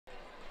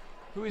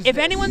If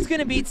anyone's going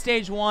to beat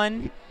stage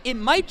 1, it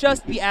might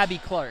just be Abby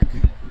Clark.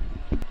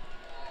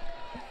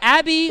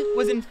 Abby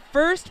was in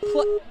first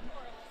place.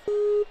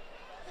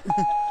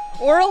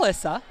 Or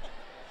Alyssa.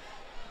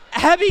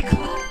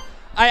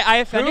 I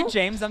offended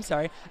James, I'm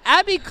sorry.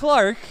 Abby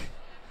Clark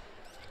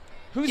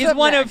is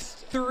one of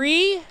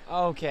 3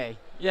 okay.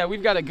 Yeah,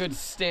 we've got a good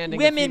standing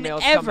women of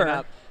females ever coming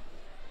up.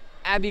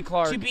 Abby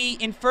Clark. to be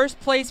in first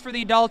place for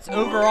the adults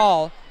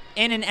overall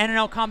in an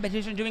NNL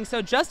competition, doing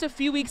so just a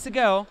few weeks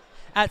ago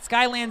at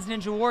Skylands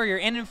Ninja Warrior.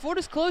 And in full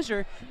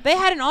disclosure, they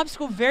had an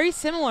obstacle very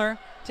similar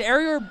to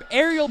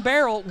aerial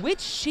barrel, which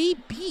she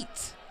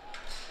beat.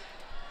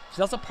 She's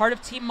also part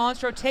of Team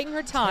Monstro, taking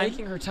her time.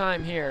 Taking her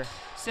time here.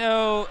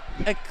 So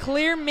a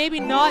clear, maybe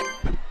not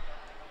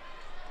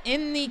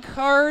in the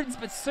cards,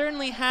 but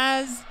certainly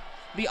has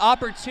the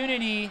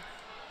opportunity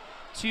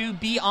to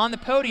be on the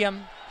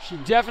podium. She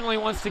definitely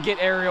wants to get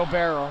aerial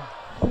barrel.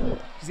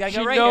 She's got to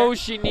go right She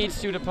knows here. she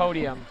needs to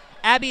podium.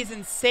 Abby is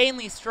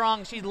insanely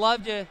strong. She'd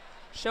love to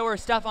show her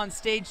stuff on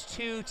stage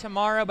 2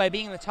 tomorrow by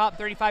being in the top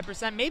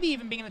 35%, maybe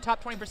even being in the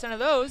top 20% of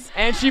those.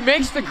 And she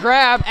makes the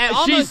grab. And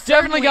She's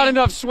definitely got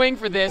enough swing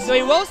for this. So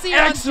we will see her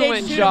on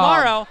Excellent stage 2 job.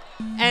 tomorrow.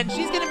 And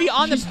she's going to be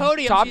on the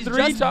podium. Top She's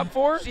 3, top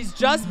 4? She's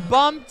just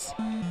bumped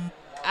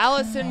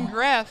Allison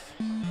Greff.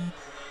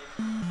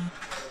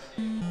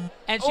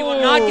 And she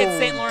will not get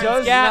St. Lawrence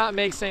Does Gap. not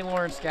make St.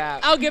 Lawrence Gap.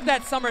 I'll give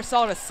that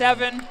somersault a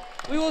 7.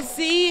 We will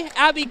see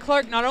Abby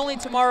Clark not only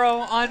tomorrow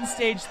on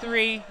stage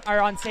 3, or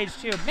on stage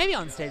 2, maybe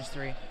on stage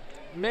 3.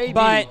 Maybe.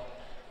 But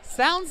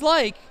sounds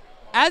like,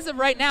 as of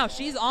right now,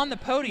 she's on the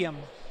podium